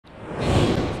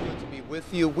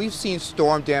With you, we've seen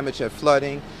storm damage and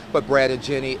flooding, but Brad and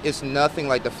Jenny, it's nothing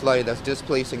like the flooding that's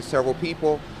displacing several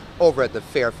people over at the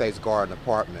Fairfax Garden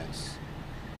Apartments.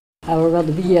 I would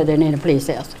rather be here than any place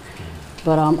else.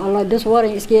 But I like this water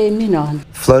ain't scaring me none.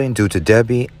 Flooding due to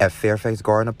Debby at Fairfax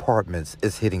Garden Apartments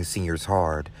is hitting seniors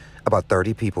hard. About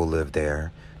 30 people live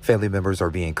there. Family members are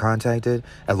being contacted,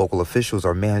 and local officials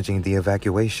are managing the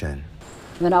evacuation.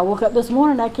 When I woke up this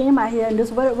morning, I came out here, and this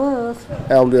is what it was.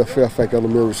 Allendale Fairfax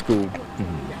Elementary School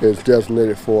is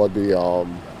designated for the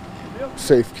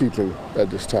safekeeping at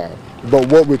this time.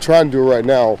 But what we're trying to do right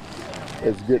now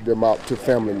is get them out to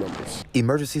family members.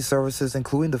 Emergency services,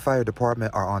 including the fire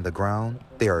department, are on the ground.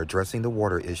 They are addressing the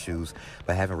water issues,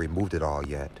 but haven't removed it all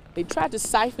yet. They tried to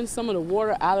siphon some of the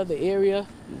water out of the area,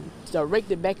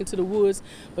 direct it back into the woods,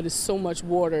 but it's so much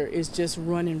water, it's just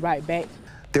running right back.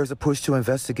 There's a push to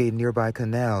investigate nearby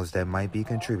canals that might be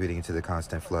contributing to the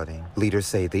constant flooding. Leaders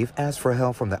say they've asked for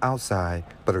help from the outside,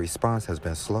 but the response has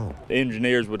been slow. The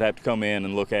engineers would have to come in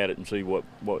and look at it and see what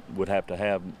would have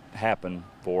to happen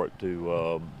for it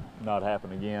to not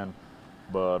happen again.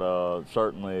 But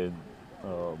certainly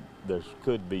there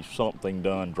could be something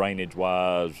done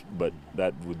drainage-wise, but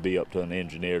that would be up to an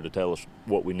engineer to tell us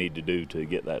what we need to do to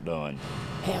get that done.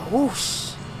 And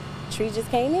whoosh! Tree just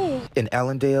came in. In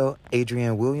Allendale,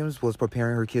 Adrienne Williams was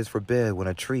preparing her kids for bed when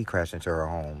a tree crashed into her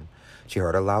home. She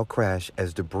heard a loud crash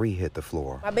as debris hit the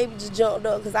floor. My baby just jumped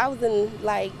up because I was in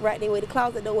right there where the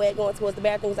closet door where going towards the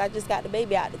bathroom because I just got the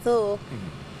baby out the tub.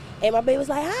 And my baby was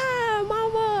like, "Hi,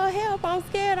 mama, help, I'm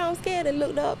scared. And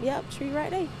looked up, yep, tree right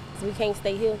there. So we can't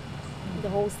stay here. The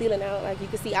whole ceiling out, like you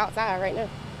can see outside right now.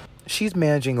 She's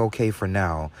managing okay for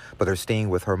now, but they're staying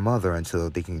with her mother until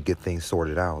they can get things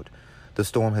sorted out. The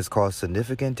storm has caused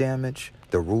significant damage.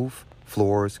 The roof,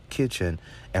 floors, kitchen,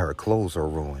 and her clothes are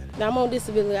ruined. Now I'm on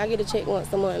disability. I get a check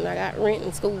once a month, and I got rent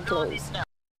and school clothes.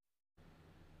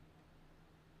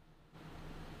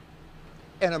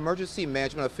 And emergency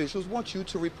management officials want you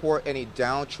to report any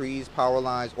downed trees, power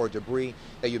lines, or debris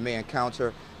that you may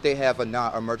encounter. They have a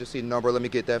non-emergency number. Let me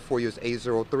get that for you. It's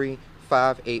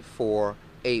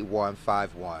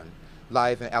 803-584-8151.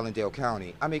 Live in Allendale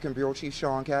County, I'm Aiken Bureau Chief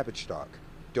Sean Cabbage-Stock.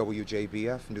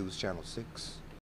 WJBF News Channel 6.